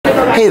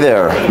Hey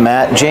there,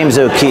 Matt. James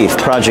O'Keefe,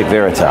 Project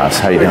Veritas.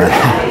 How you doing?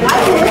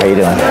 How you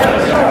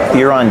doing?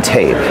 You're on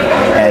tape,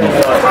 and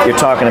you're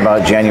talking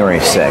about January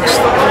 6th,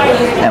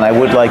 and I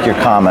would like your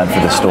comment for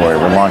the story.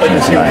 We're launching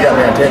it tonight.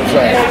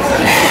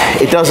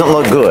 It doesn't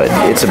look good.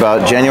 It's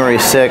about January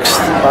 6th.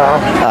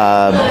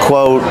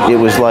 Quote, it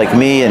was like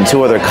me and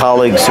two other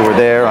colleagues who were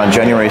there on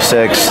January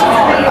 6th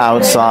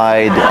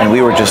outside, and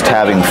we were just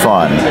having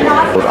fun.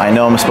 I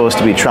know I'm supposed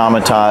to be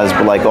traumatized,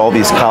 but like all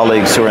these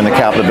colleagues who are in the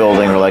Capitol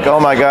building were like, oh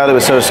my God, it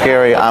was so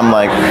scary. I'm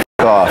like,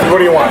 off. What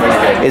do you want?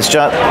 It's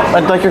just,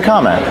 I'd like your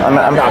comment.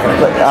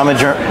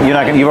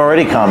 You've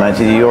already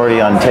commented. You're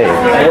already on tape.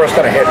 We're just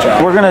gonna hit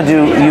job. We're gonna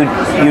do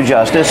you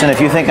justice, and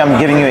if you think I'm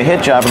giving you a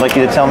hit job, I'd like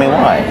you to tell me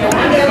why.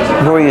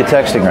 Who are you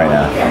texting right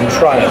now? I'm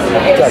trying to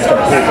text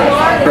other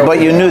people.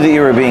 But you knew that you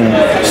were being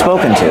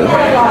spoken to.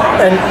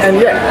 And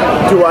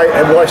yeah, will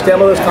I stand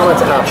by those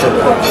comments?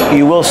 Absolutely.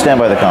 You will stand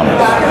by the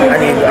comments. I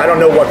mean, I don't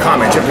know what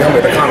comments. You have to tell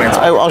me the comments.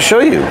 I'll show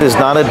you. It's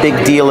not a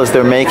big deal as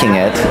they're making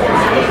it.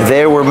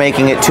 They were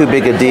making it too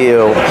big a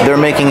deal. They're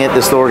making it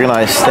this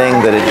organized thing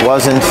that it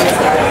wasn't.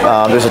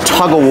 There's a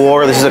tug of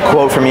war. This is a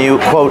quote from you.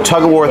 Quote,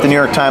 tug of war at the New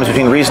York Times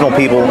between reasonable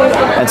people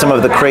and some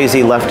of the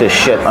crazy leftist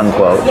shit,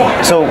 unquote.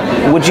 So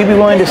would you be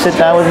willing to sit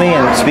down with me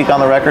and speak on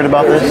the record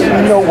about this?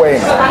 No way.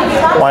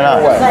 Why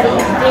not? No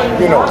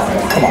way. You know,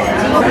 come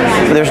on.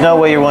 There's no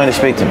way you're willing to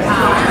speak to me.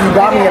 You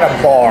got me in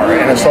a bar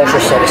in a social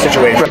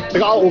situation.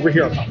 Like, I'll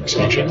overhear a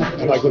conversation.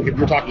 And like, look, if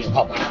you're talking in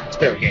public, it's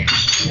fair game.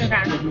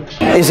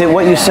 Okay. Is it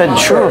what you said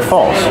true or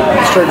false?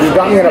 Sure, you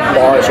got me in a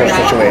bar sort of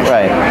situation.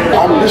 Right.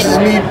 This is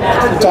me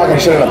talking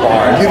shit in a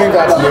bar. Do you think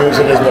that's news?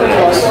 It is what it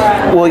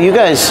is. Well, you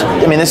guys,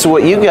 I mean, this is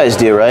what you guys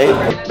do, right?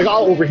 Like,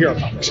 I'll overhear a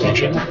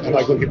conversation. And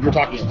like, look, if you're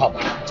talking in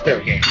public, it's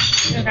fair game.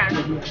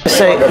 Okay.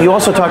 Say, you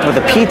also talked about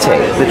the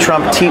P-tape, the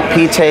Trump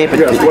P-tape.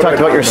 Yes, you talked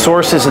about your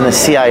sources in the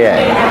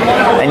CIA.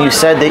 And you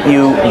said that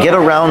you get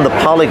around the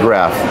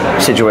polygraph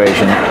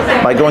situation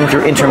by going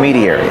through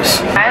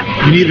intermediaries.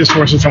 You need the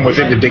sources from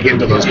within to dig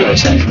into those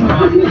guys.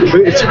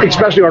 It's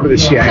especially over the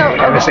CIA,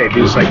 NSA,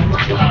 because like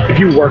if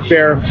you work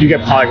there, you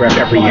get polygraphed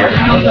every year,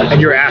 and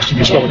you're asked if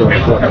you've spoken to a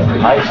reporter.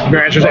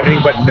 Your answer is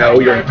everything but no.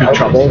 You're in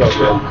trouble.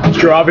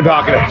 You're often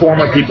talking to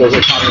former people who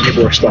are talking to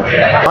people who are still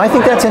there. I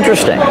think that's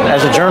interesting.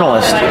 As a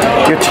journalist,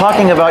 you're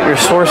talking about your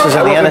sources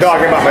in the NSA. I wasn't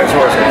talking about my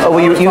sources. Oh,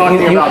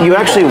 well, you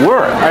actually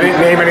were. I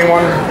didn't name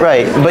anyone.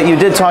 Right, but you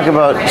did talk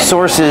about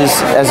sources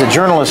as a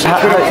journalist.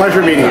 It's been a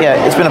pleasure meeting you.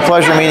 Yeah, it's been a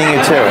pleasure meeting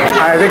you too.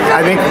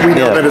 I think we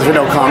know that there's been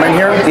no comment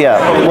here. Yeah,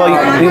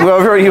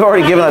 well, you've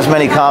already given us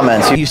many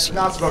comments.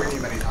 Not spoken to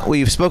you many times. Well,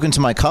 you've spoken to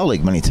my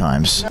colleague many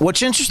times.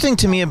 What's interesting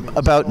to me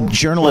about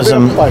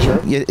journalism,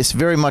 it's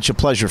very much a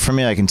pleasure for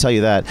me, I can tell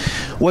you that.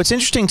 What's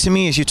interesting to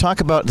me is you talk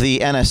about the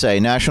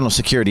NSA, National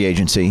Security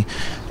Agency,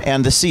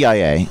 and the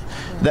CIA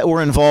that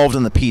were involved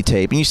in the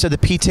P-tape. And you said the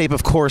P-tape,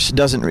 of course,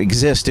 doesn't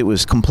exist. It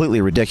was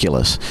completely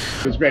ridiculous.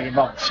 It was great. It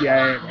involved the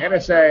CIA and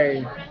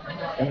NSA.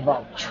 It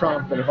involved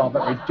Trump. It involved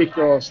that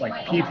ridiculous, like,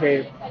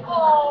 P-tape,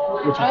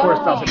 which, of course,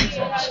 doesn't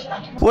exist.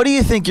 What do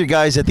you think your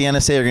guys at the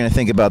NSA are going to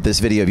think about this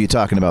video of you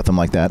talking about them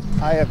like that?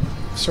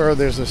 Sir,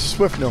 there's a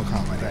swift no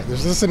comment. Right?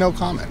 There's just a no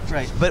comment.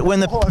 Right. But when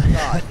the... Oh,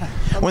 God.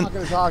 I'm not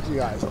going to talk to you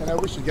guys. And I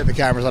wish you'd get the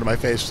cameras out of my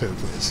face, too,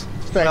 please.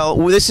 Well,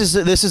 this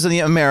is in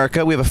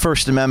America. We have a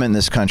First Amendment in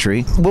this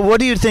country. Well, what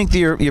do you think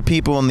your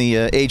people in the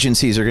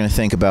agencies are going to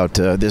think about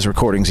these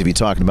recordings of you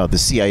talking about the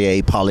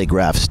CIA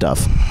polygraph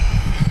stuff?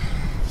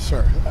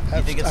 Sir,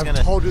 I've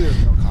told you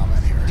there's no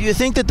comment here. Do you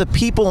think that the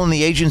people in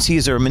the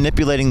agencies are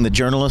manipulating the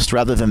journalist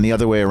rather than the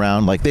other way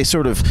around? Like they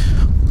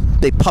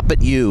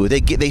puppet you.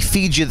 They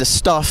feed you the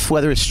stuff,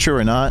 whether it's true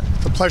or not.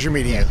 It's a pleasure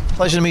meeting you.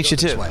 Pleasure to meet you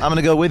too. I'm going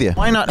to go with you.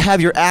 Why not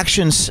have your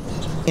actions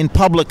in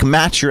public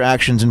match your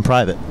actions in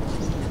private?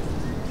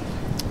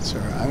 Sir,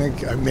 I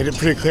think I've made it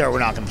pretty clear we're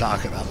not going to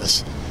talk about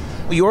this.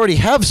 Well, you already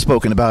have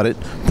spoken about it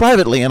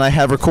privately, and I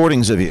have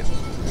recordings of you.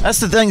 That's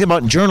the thing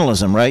about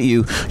journalism, right?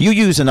 You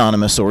use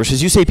anonymous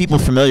sources. You say people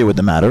familiar with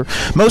the matter.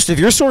 Most of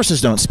your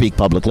sources don't speak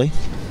publicly.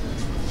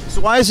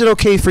 So why is it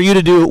okay for you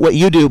to do what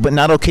you do, but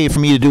not okay for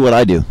me to do what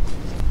I do?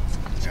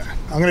 Yeah,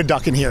 I'm going to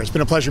duck in here. It's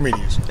been a pleasure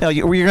meeting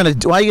you.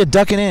 Why are you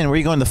ducking in? Were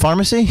you going to the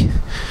pharmacy?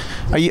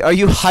 Are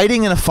you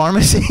hiding in a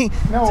pharmacy?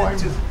 No, I'm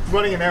just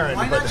running an errand.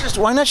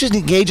 Why not just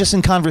engage us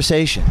in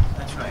conversation?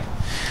 That's right.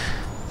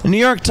 The New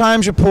York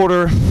Times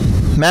reporter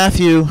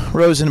Matthew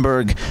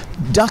Rosenberg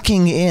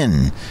ducking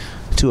in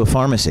to a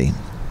pharmacy.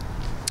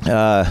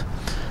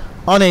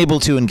 Unable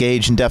to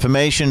engage in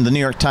defamation, the New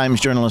York Times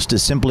journalist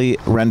is simply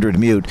rendered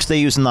mute. They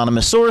use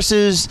anonymous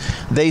sources.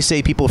 They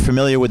say people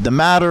familiar with the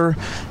matter.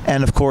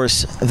 And of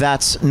course,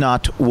 that's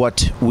not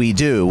what we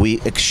do.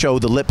 We show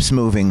the lips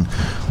moving.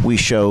 We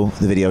show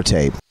the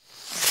videotape.